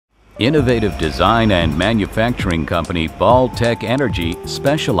Innovative design and manufacturing company Balltech Energy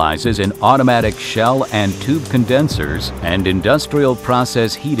specializes in automatic shell and tube condensers and industrial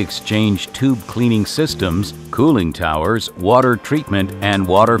process heat exchange tube cleaning systems, cooling towers, water treatment, and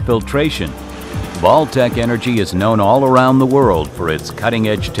water filtration. Balltech Energy is known all around the world for its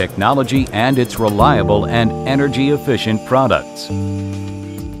cutting-edge technology and its reliable and energy-efficient products.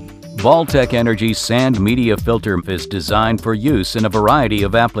 Balltech Energy's sand media filter is designed for use in a variety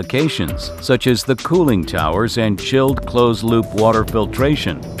of applications, such as the cooling towers and chilled closed-loop water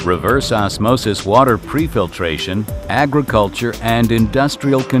filtration, reverse osmosis water pre-filtration, agriculture, and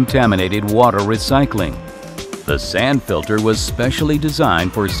industrial contaminated water recycling. The sand filter was specially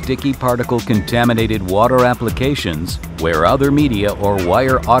designed for sticky particle contaminated water applications where other media or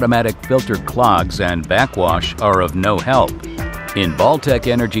wire automatic filter clogs and backwash are of no help. In Balltech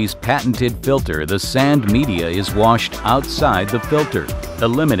Energy's patented filter, the sand media is washed outside the filter,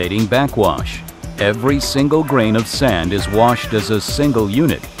 eliminating backwash. Every single grain of sand is washed as a single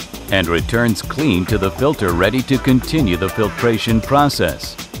unit and returns clean to the filter, ready to continue the filtration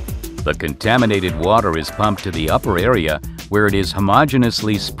process. The contaminated water is pumped to the upper area where it is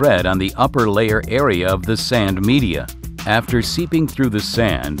homogeneously spread on the upper layer area of the sand media. After seeping through the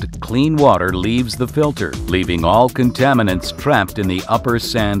sand, clean water leaves the filter, leaving all contaminants trapped in the upper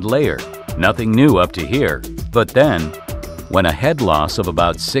sand layer. Nothing new up to here. But then, when a head loss of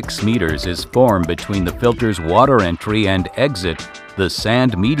about 6 meters is formed between the filter's water entry and exit, the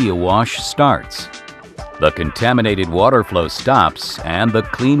sand media wash starts. The contaminated water flow stops and the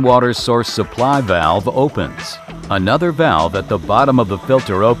clean water source supply valve opens. Another valve at the bottom of the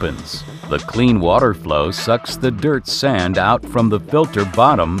filter opens. The clean water flow sucks the dirt sand out from the filter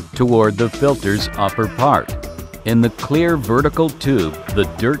bottom toward the filter's upper part. In the clear vertical tube, the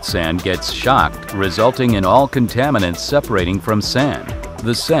dirt sand gets shocked, resulting in all contaminants separating from sand.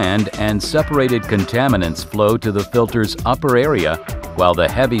 The sand and separated contaminants flow to the filter's upper area while the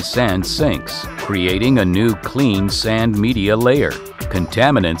heavy sand sinks, creating a new clean sand media layer.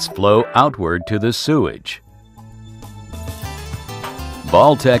 Contaminants flow outward to the sewage.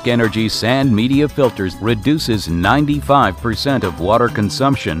 Balltech Energy sand media filters reduces 95% of water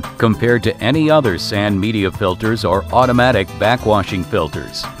consumption compared to any other sand media filters or automatic backwashing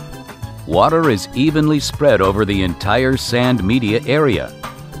filters. Water is evenly spread over the entire sand media area.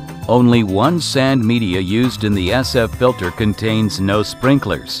 Only one sand media used in the SF filter contains no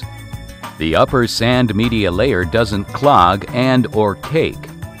sprinklers. The upper sand media layer doesn't clog and/or cake.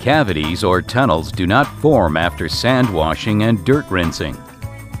 Cavities or tunnels do not form after sand washing and dirt rinsing.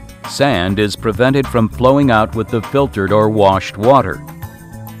 Sand is prevented from flowing out with the filtered or washed water.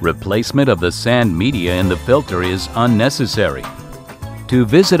 Replacement of the sand media in the filter is unnecessary. To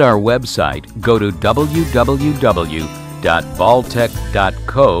visit our website, go to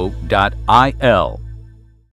www.balltech.co.il.